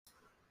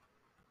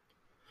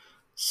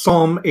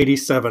Psalm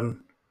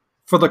 87.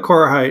 For the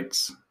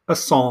Korahites, a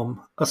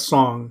psalm, a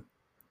song.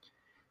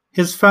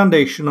 His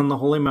foundation on the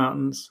holy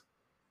mountains.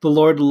 The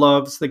Lord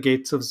loves the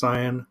gates of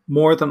Zion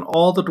more than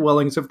all the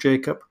dwellings of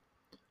Jacob.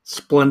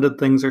 Splendid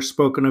things are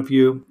spoken of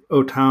you,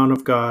 O town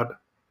of God.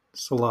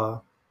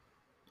 Selah.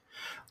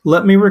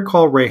 Let me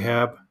recall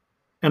Rahab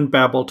and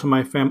Babel to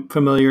my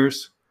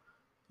familiars.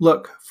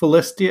 Look,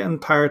 Philistia and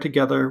Tyre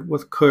together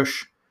with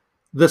Cush.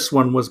 This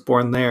one was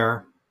born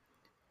there.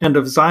 And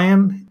of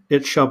Zion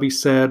it shall be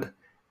said,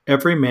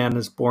 every man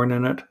is born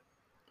in it.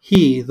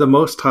 He, the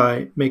Most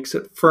High, makes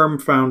it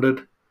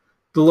firm-founded.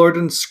 The Lord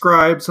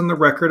inscribes on the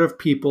record of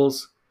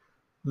peoples,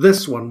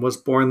 this one was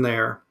born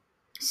there.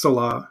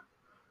 Selah.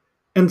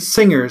 And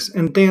singers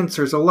and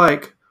dancers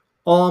alike,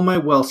 all my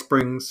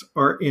wellsprings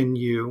are in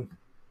you.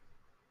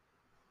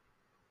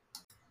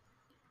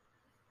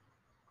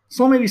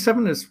 Psalm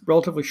 87 is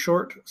relatively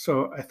short,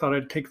 so I thought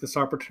I'd take this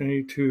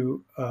opportunity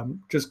to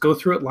just go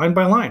through it line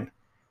by line.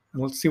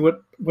 And let's see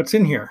what's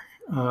in here.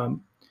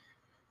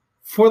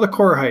 For the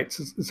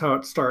Korahites is how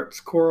it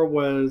starts. Korah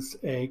was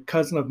a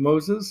cousin of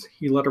Moses.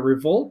 He led a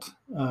revolt.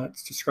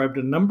 It's described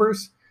in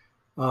Numbers.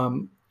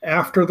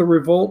 After the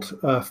revolt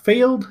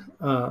failed,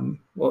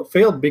 it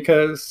failed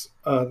because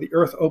the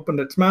earth opened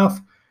its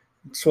mouth,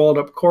 swallowed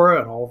up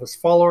Korah and all of his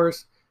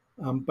followers.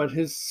 But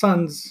his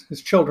sons,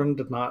 his children,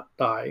 did not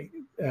die.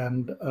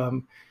 And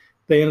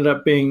they ended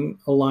up being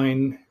a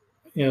line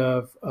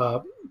of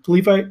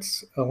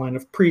Levites, a line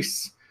of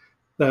priests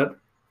that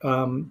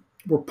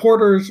were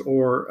porters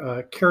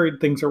or carried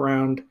things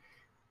around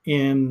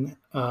in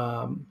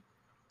the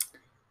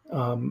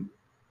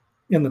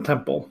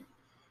temple.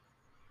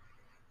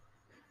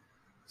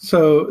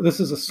 So this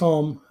is a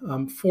psalm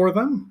for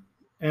them,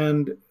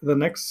 and the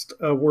next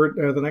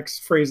the next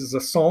phrase is a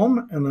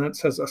psalm, and then it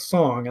says a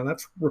song, and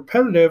that's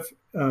repetitive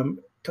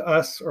to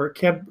us, or it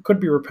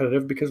could be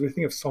repetitive because we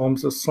think of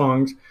psalms as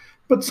songs,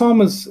 but psalm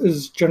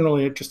is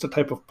generally just a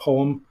type of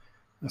poem.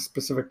 A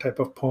specific type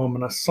of poem,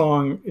 and a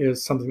song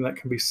is something that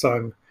can be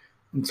sung.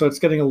 And so it's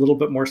getting a little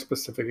bit more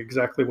specific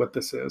exactly what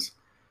this is.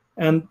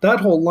 And that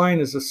whole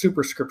line is a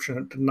superscription.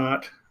 It did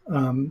not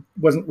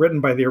wasn't written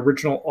by the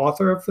original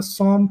author of the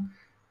psalm.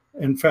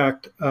 In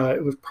fact,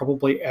 it was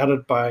probably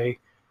added by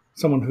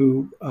someone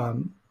who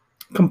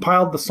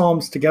compiled the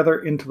psalms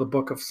together into the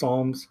book of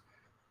Psalms.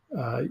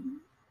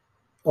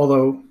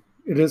 Although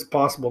it is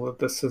possible that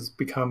this has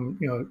become,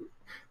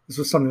 this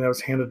was something that was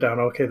handed down.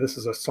 Okay, this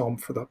is a psalm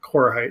for the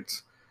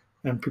Korahites.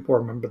 And people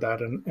remember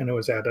that, and it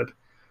was added.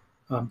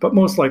 But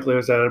most likely it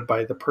was added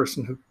by the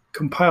person who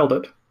compiled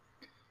it. It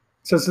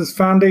says, his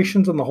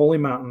foundations on the holy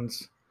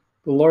mountains.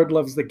 The Lord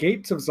loves the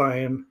gates of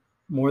Zion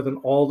more than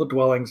all the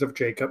dwellings of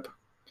Jacob.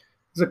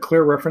 There's a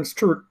clear reference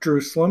to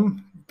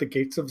Jerusalem, the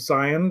gates of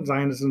Zion.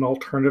 Zion is an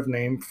alternative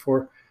name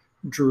for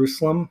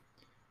Jerusalem.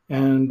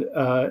 And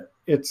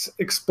it's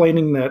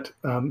explaining that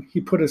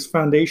he put his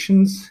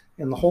foundations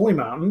in the holy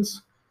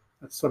mountains.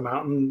 That's the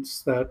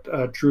mountains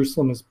that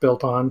Jerusalem is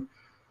built on.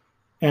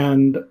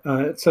 And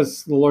it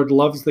says the Lord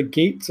loves the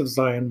gates of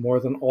Zion more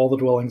than all the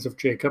dwellings of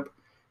Jacob.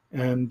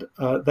 And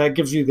that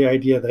gives you the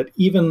idea that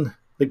even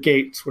the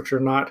gates, which are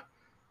not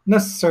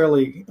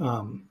necessarily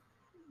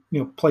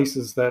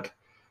places that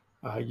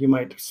you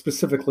might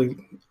specifically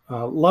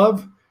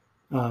love,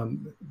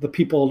 the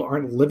people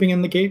aren't living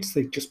in the gates.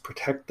 They just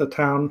protect the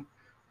town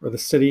or the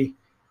city.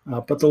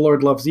 But the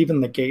Lord loves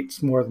even the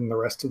gates more than the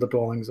rest of the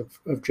dwellings of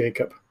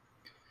Jacob.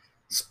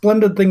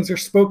 Splendid things are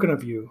spoken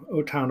of you,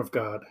 O town of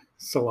God.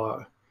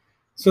 Selah.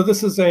 So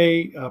this is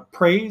a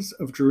praise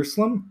of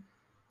Jerusalem.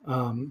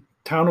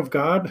 Town of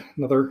God,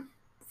 another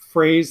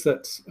phrase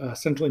that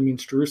essentially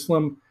means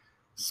Jerusalem.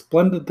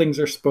 Splendid things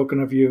are spoken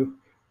of you.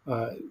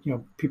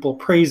 People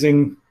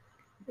praising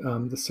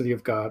the city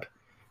of God.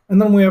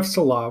 And then we have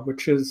Selah,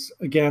 which is,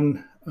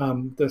 again,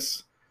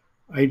 this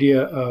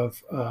idea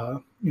of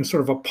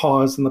sort of a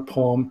pause in the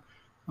poem,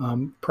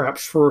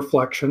 perhaps for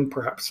reflection.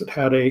 Perhaps it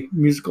had a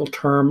musical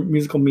term,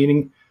 musical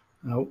meaning.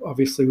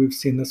 Obviously, we've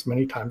seen this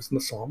many times in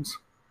the Psalms.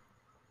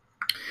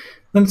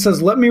 Then it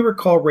says, let me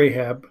recall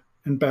Rahab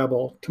and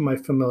Babel to my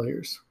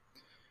familiars.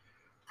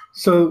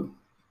 So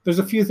there's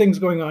a few things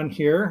going on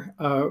here.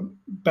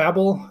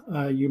 Babel,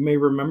 you may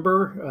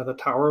remember the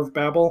Tower of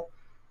Babel,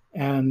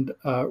 and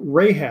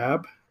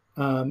Rahab.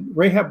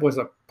 Rahab was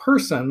a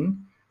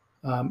person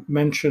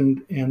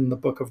mentioned in the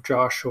book of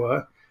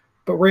Joshua,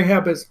 but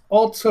Rahab is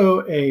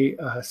also a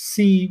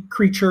sea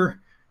creature,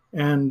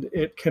 and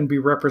it can be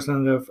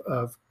representative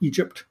of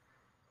Egypt.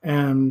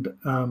 And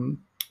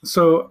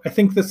so I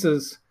think this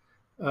is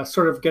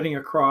sort of getting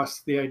across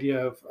the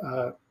idea of,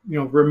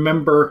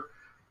 remember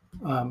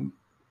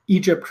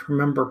Egypt,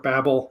 remember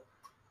Babel,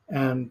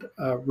 and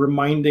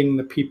reminding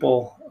the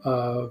people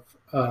of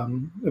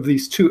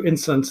these two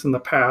incidents in the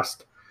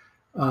past,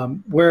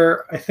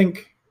 where I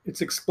think it's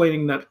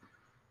explaining that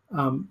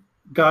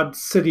God's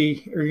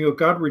city, or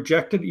God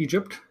rejected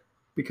Egypt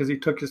because he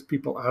took his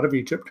people out of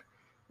Egypt.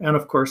 And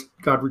of course,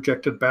 God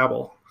rejected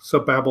Babel. So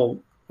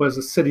Babel was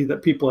a city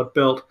that people had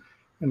built,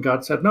 and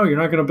God said, no, you're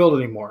not going to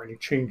build anymore. And he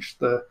changed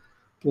the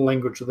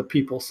language of the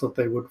people, so that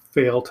they would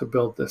fail to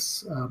build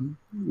this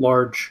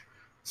large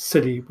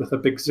city with a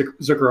big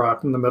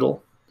ziggurat in the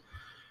middle.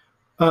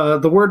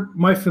 The word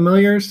 "my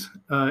familiars"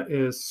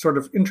 is sort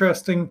of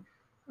interesting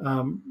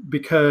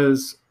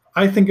because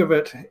I think of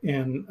it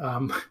in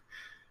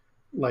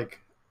like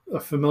a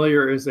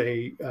familiar is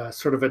a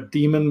sort of a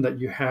demon that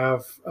you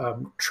have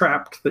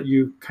trapped, that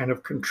you kind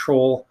of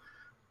control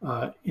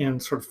in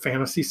sort of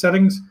fantasy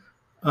settings.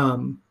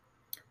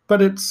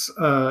 But it's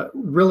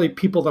really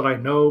people that I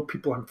know,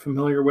 people I'm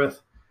familiar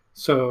with.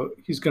 So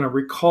he's going to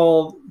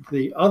recall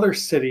the other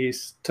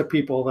cities to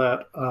people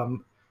that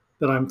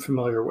I'm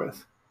familiar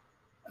with.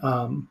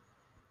 It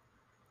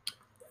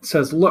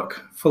says,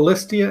 "Look,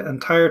 Philistia and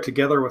Tyre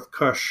together with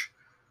Cush.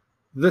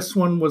 This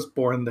one was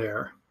born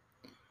there."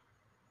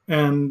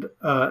 And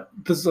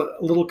this is a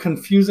little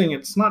confusing.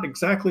 It's not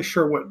exactly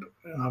sure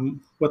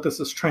what this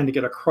is trying to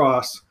get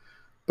across.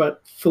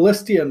 But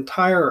Philistia and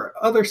Tyre are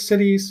other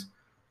cities,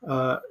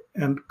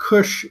 and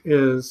Cush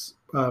is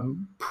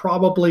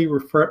probably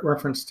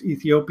reference to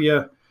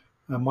Ethiopia,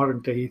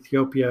 modern-day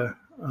Ethiopia.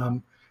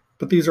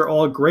 But these are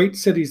all great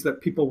cities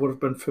that people would have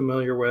been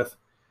familiar with.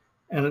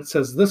 And it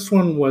says this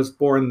one was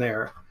born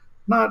there.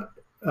 Not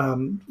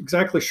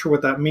exactly sure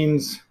what that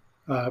means.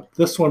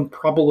 This one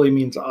probably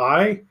means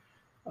I.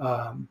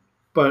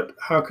 But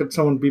how could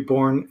someone be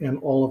born in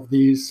all of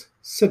these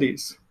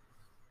cities?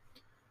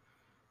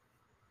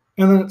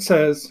 And then it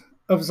says,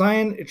 "Of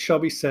Zion it shall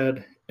be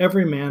said,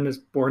 every man is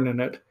born in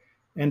it,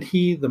 and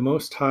he, the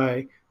Most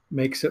High,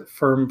 makes it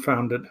firm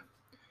founded."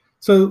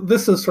 So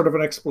this is sort of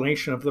an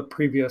explanation of the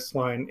previous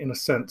line in a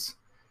sense,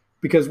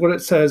 because what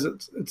it says,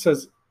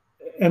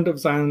 "And of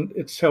Zion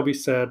it shall be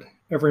said,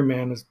 every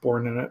man is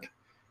born in it."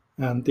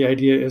 And the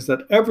idea is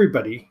that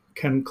everybody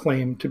can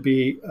claim to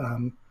be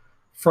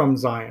from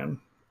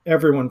Zion.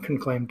 Everyone can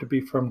claim to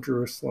be from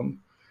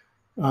Jerusalem.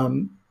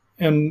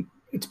 And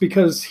it's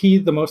because he,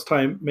 the Most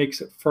High,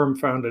 makes it firm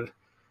founded.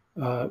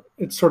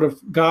 It's sort of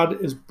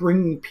God is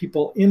bringing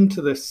people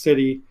into this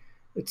city.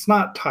 It's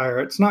not Tyre,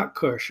 it's not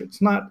Cush,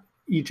 it's not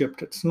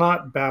Egypt, it's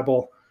not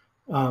Babel,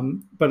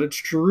 but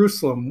it's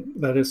Jerusalem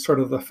that is sort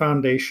of the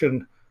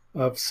foundation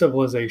of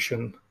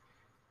civilization.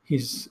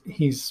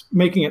 He's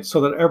making it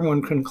so that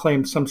everyone can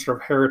claim some sort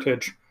of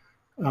heritage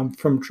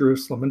from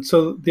Jerusalem. And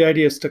so the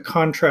idea is to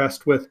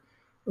contrast with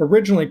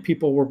originally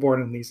people were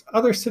born in these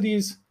other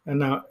cities, and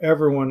now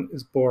everyone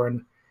is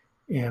born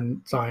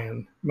in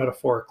Zion,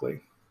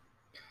 metaphorically.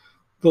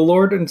 "The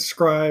Lord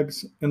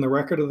inscribes in the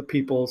record of the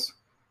peoples,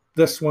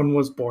 this one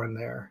was born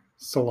there."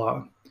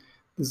 Selah.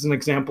 This is an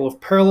example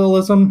of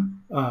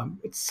parallelism.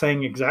 It's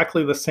saying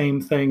exactly the same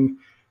thing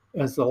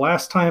as the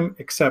last time,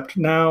 except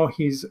now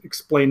he's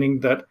explaining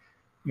that,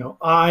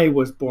 I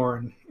was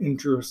born in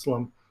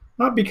Jerusalem,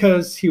 not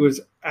because he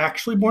was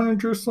actually born in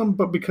Jerusalem,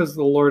 but because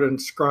the Lord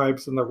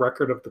inscribes in the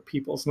record of the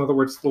peoples. In other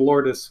words, the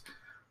Lord is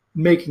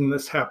making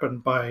this happen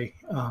by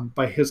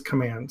his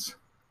commands.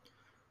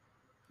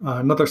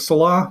 Another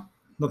Selah,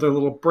 another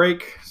little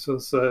break. So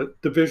it's a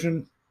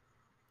division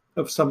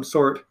of some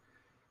sort.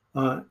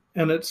 And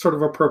it's sort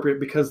of appropriate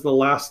because the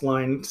last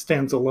line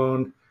stands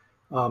alone.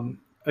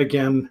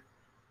 Again,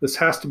 this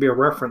has to be a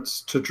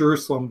reference to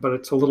Jerusalem, but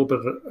it's a little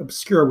bit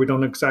obscure. We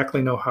don't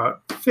exactly know how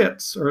it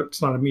fits, or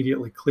it's not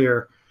immediately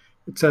clear.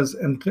 It says,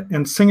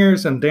 and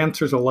singers and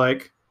dancers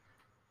alike,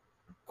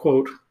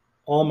 quote,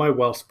 "All my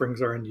well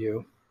springs are in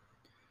you."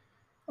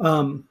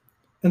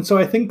 And so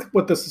I think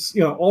what this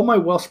is, "all my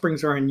well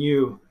springs are in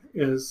you"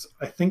 is,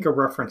 I think, a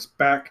reference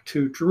back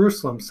to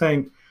Jerusalem,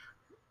 saying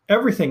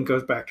everything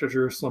goes back to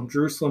Jerusalem.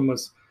 Jerusalem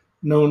was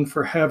known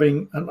for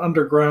having an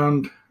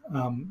underground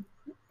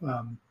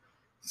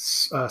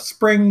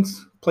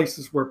springs,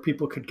 places where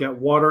people could get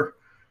water.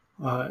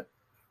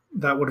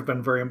 That would have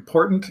been very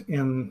important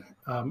in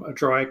a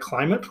dry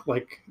climate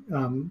like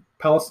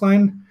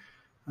Palestine,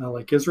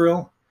 like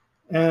Israel.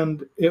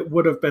 And it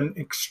would have been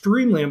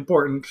extremely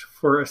important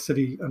for a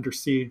city under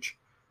siege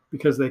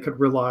because they could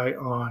rely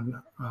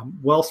on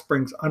well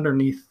springs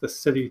underneath the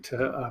city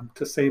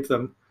to save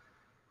them.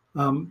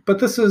 But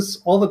this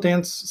is all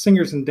the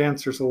singers and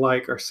dancers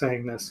alike are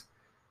saying this.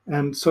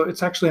 And so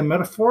it's actually a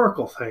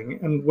metaphorical thing.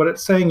 And what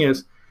it's saying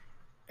is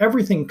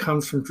everything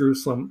comes from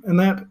Jerusalem. And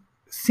that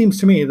seems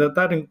to me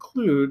that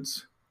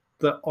includes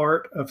the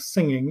art of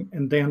singing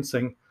and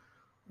dancing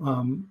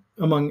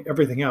among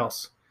everything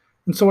else.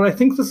 And so what I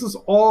think this is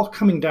all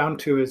coming down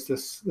to is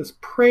this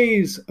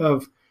praise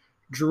of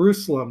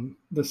Jerusalem,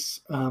 this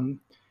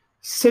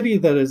city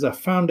that is a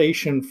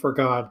foundation for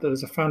God, that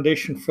is a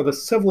foundation for the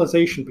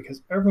civilization,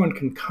 because everyone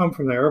can come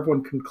from there,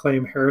 everyone can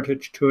claim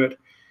heritage to it.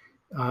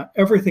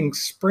 Everything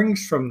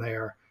springs from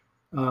there.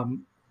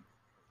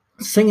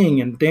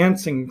 Singing and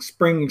dancing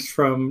springs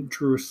from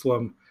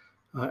Jerusalem.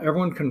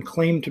 Everyone can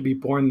claim to be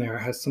born there,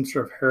 has some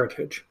sort of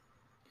heritage.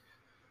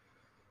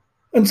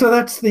 And so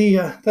that's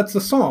the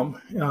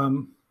psalm,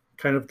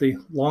 kind of the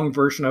long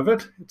version of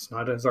it. It's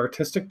not as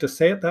artistic to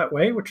say it that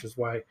way, which is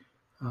why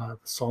the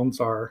psalms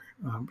are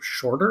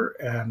shorter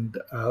and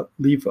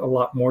leave a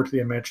lot more to the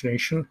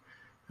imagination.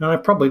 And I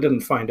probably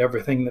didn't find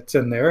everything that's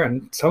in there,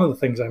 and some of the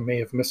things I may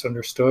have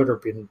misunderstood or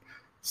been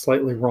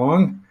slightly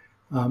wrong.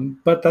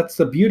 But that's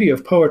the beauty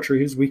of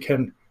poetry, is we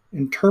can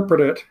interpret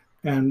it,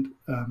 and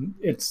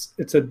it's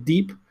a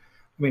deep,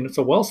 I mean, it's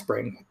a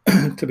wellspring,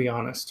 to be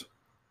honest.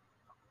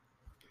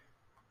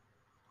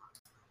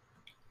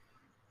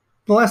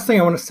 The last thing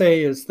I want to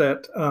say is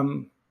that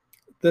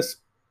this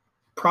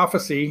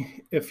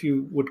prophecy, if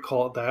you would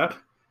call it that,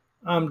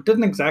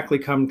 didn't exactly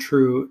come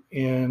true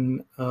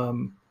in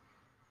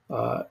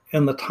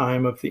the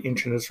time of the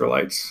ancient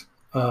Israelites.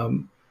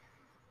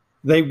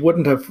 They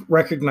wouldn't have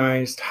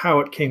recognized how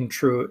it came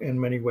true in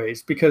many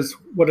ways, because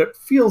what it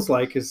feels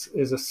like is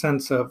a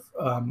sense of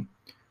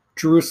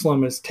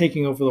Jerusalem is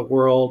taking over the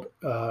world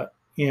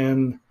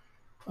in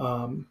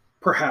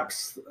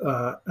perhaps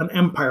an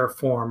empire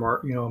form, or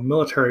a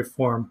military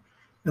form.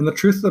 And the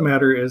truth of the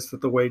matter is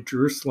that the way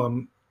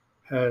Jerusalem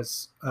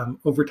has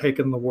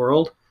overtaken the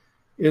world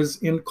is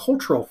in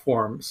cultural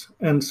forms.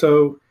 And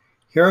so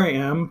here I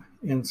am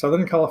in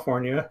Southern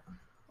California,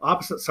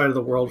 opposite side of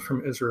the world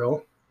from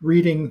Israel,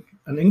 reading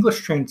an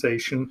English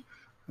translation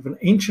of an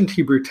ancient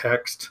Hebrew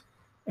text,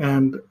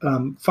 and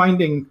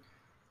finding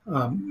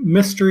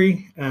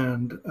mystery,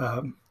 and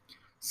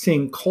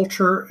seeing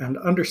culture and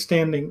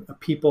understanding a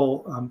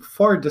people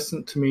far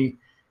distant to me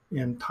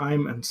in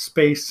time and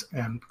space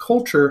and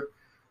culture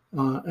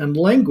and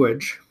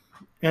language,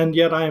 and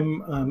yet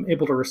I'm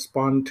able to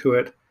respond to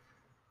it.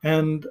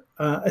 And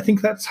I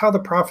think that's how the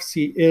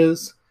prophecy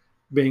is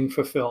being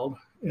fulfilled.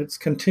 It's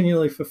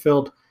continually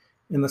fulfilled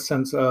in the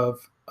sense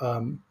of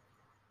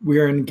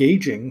we're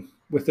engaging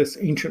with this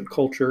ancient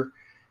culture.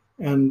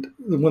 And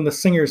when the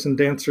singers and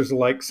dancers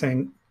alike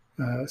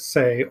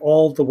say,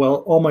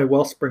 all my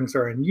well springs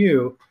are in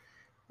you,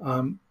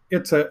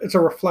 it's a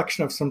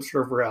reflection of some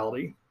sort of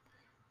reality.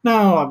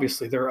 Now,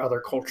 obviously, there are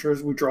other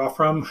cultures we draw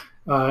from.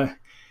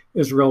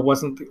 Israel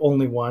wasn't the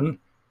only one.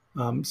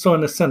 So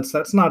in a sense,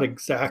 that's not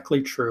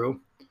exactly true.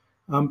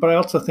 But I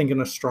also think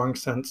in a strong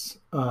sense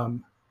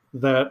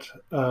that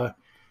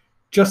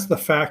just the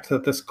fact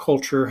that this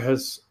culture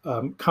has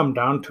come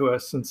down to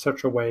us in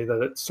such a way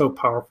that it's so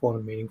powerful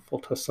and meaningful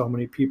to so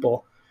many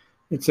people.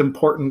 It's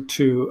important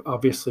to,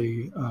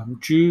 obviously,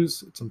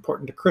 Jews. It's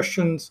important to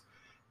Christians.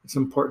 It's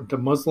important to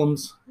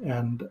Muslims.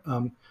 And,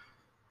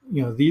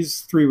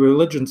 these three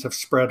religions have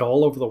spread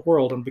all over the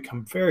world and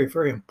become very,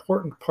 very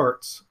important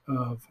parts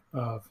of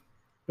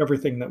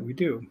everything that we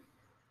do.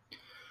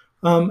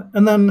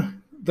 And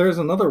then there's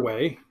another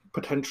way,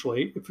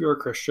 potentially, if you're a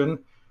Christian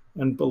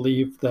and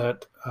believe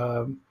that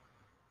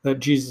that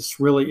Jesus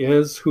really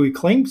is who he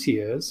claims he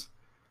is,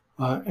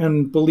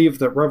 and believe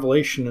that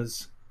Revelation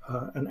is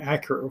an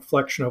accurate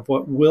reflection of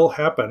what will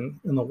happen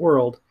in the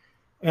world.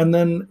 And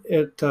then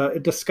it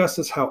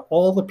discusses how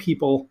all the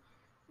people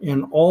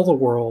in all the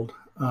world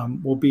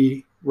will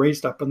be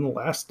raised up in the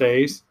last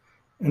days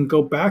and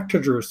go back to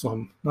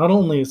Jerusalem. Not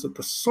only is it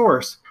the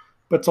source,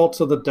 but it's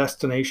also the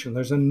destination.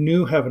 There's a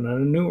new heaven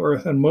and a new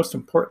earth, and most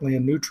importantly, a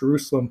new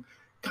Jerusalem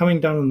coming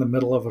down in the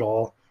middle of it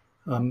all,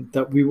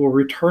 that we will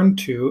return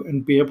to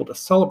and be able to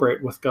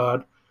celebrate with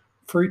God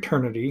for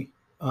eternity,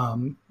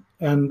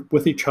 and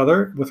with each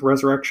other with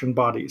resurrection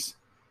bodies.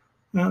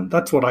 And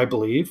that's what I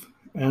believe.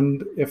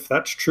 And if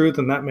that's true,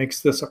 then that makes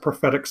this a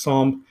prophetic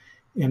psalm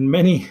in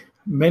many,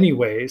 many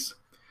ways.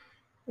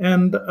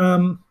 And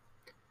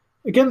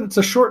again, it's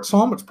a short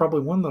psalm. It's probably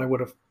one that I would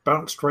have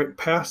bounced right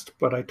past,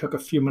 but I took a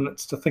few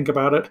minutes to think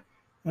about it.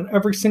 And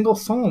every single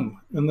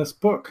psalm in this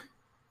book,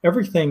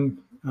 everything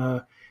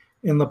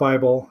in the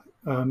Bible,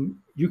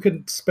 you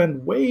could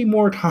spend way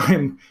more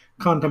time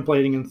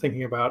contemplating and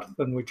thinking about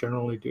than we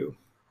generally do.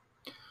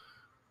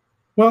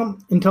 Well,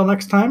 until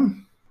next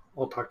time,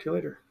 I'll talk to you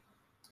later.